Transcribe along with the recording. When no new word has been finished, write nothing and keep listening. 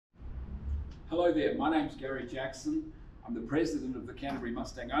Hello there, my name's Gary Jackson. I'm the president of the Canterbury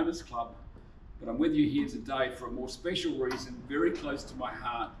Mustang Owners Club, but I'm with you here today for a more special reason, very close to my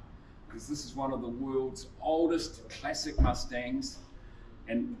heart, because this is one of the world's oldest classic Mustangs,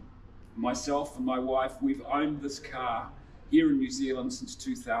 and myself and my wife, we've owned this car here in New Zealand since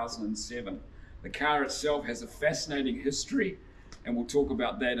 2007. The car itself has a fascinating history, and we'll talk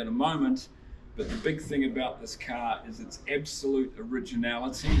about that in a moment, but the big thing about this car is its absolute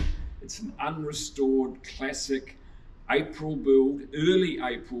originality. It's an unrestored classic April build, early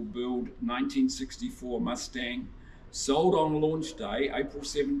April build, 1964 Mustang, sold on launch day, April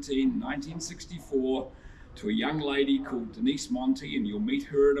 17, 1964, to a young lady called Denise Monte, and you'll meet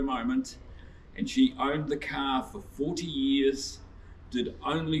her in a moment. And she owned the car for 40 years, did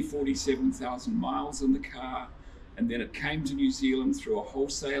only 47,000 miles in the car, and then it came to New Zealand through a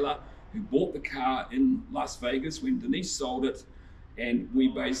wholesaler who bought the car in Las Vegas when Denise sold it, and we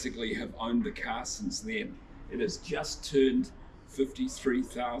basically have owned the car since then. It has just turned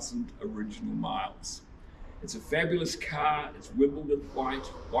 53,000 original miles. It's a fabulous car. It's Wimbledon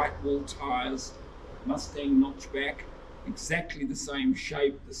white wall tires, Mustang notchback, exactly the same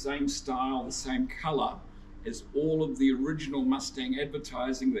shape, the same style, the same color as all of the original Mustang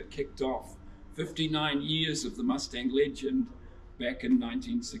advertising that kicked off 59 years of the Mustang legend back in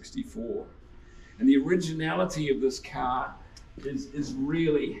 1964. And the originality of this car is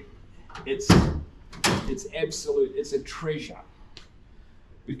really, it's absolute, it's a treasure.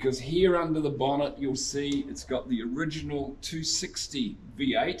 Because here under the bonnet, you'll see it's got the original 260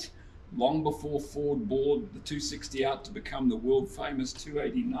 V8, long before Ford bought the 260 out to become the world famous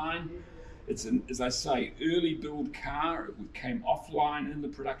 289. It's an, as I say, early build car. It came offline in the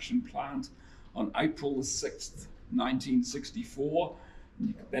production plant on April the 6th, 1964.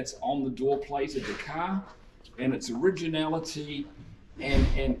 That's on the door plate of the car. And its originality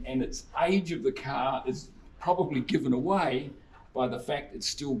and its age of the car is probably given away by the fact it's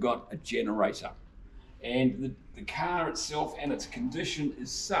still got a generator. And the car itself and its condition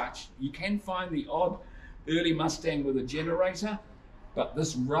is such, you can find the odd early Mustang with a generator, but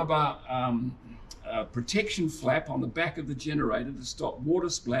this rubber protection flap on the back of the generator to stop water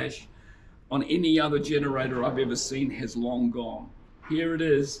splash on any other generator I've ever seen has long gone. Here it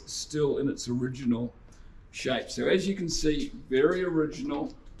is, still in its original shape. So as you can see, very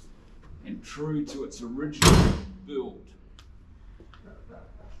original and true to its original build.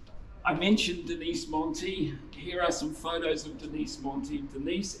 I mentioned Denise Monte. Here are some photos of Denise Monte.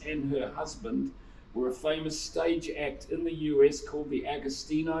 Denise and her husband were a famous stage act in the US called the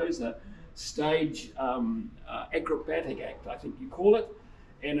Agostinos, a stage acrobatic act, I think you call it.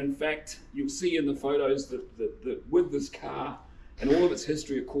 And in fact, you'll see in the photos that with this car, and all of its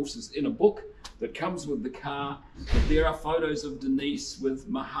history, of course, is in a book that comes with the car. But there are photos of Denise with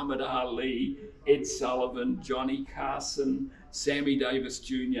Muhammad Ali, Ed Sullivan, Johnny Carson, Sammy Davis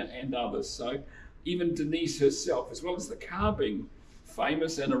Jr., and others. So even Denise herself, as well as the car being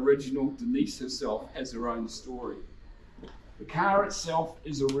famous and original, Denise herself has her own story. The car itself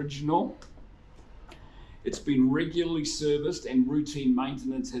is original. It's been regularly serviced, and routine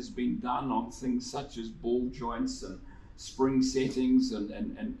maintenance has been done on things such as ball joints and spring settings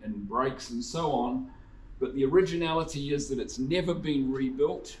and brakes and so on. But the originality is that it's never been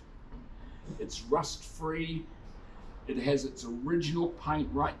rebuilt. It's rust free. It has its original paint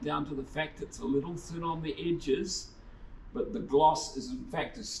right down to the fact it's a little thin on the edges, but the gloss is in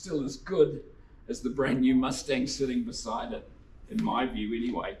fact still as good as the brand new Mustang sitting beside it, in my view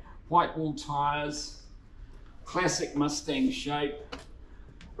anyway. White wall tires, classic Mustang shape,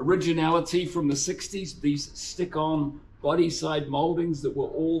 originality from the 60s, these stick-on body side moldings that were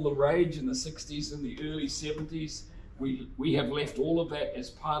all the rage in the 60s and the early 70s. We have left all of that as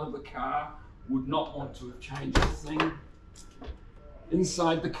part of the car. Would not want to have changed a thing.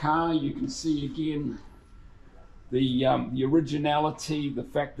 Inside the car, you can see again the originality, the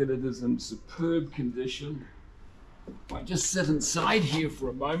fact that it is in superb condition. If I just sit inside here for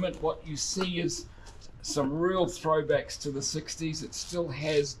a moment, what you see is some real throwbacks to the 60s. It still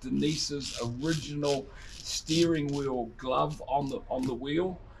has Denise's original steering wheel glove on the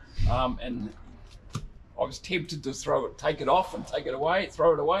wheel, and I was tempted to take it off and take it away,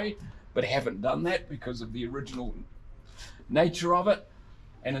 throw it away, but haven't done that because of the original nature of it.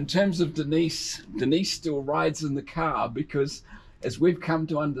 And in terms of Denise still rides in the car because, as we've come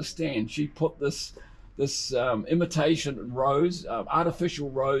to understand, she put this imitation rose,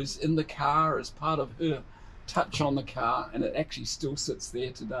 artificial rose, in the car as part of her touch on the car, and it actually still sits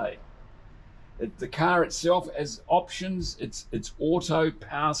there today. The car itself has options. It's auto,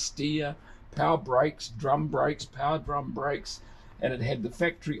 power steer, power brakes, power drum brakes, and it had the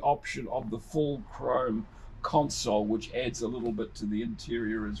factory option of the full chrome console, which adds a little bit to the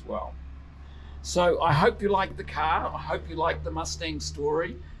interior as well. So I hope you like the car. I hope you like the Mustang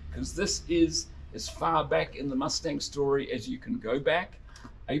story, because this is as far back in the Mustang story as you can go back.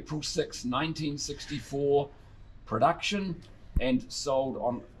 April 6, 1964 production, and sold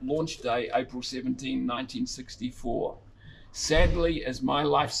on launch day, April 17, 1964. Sadly, as my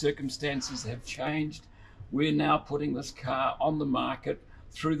life circumstances have changed, we're now putting this car on the market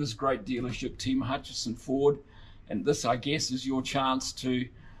through this great dealership, Team Hutchinson Ford. And this, I guess, is your chance to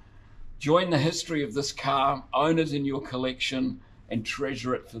join the history of this car, own it in your collection, and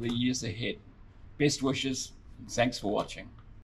treasure it for the years ahead. Best wishes, and thanks for watching.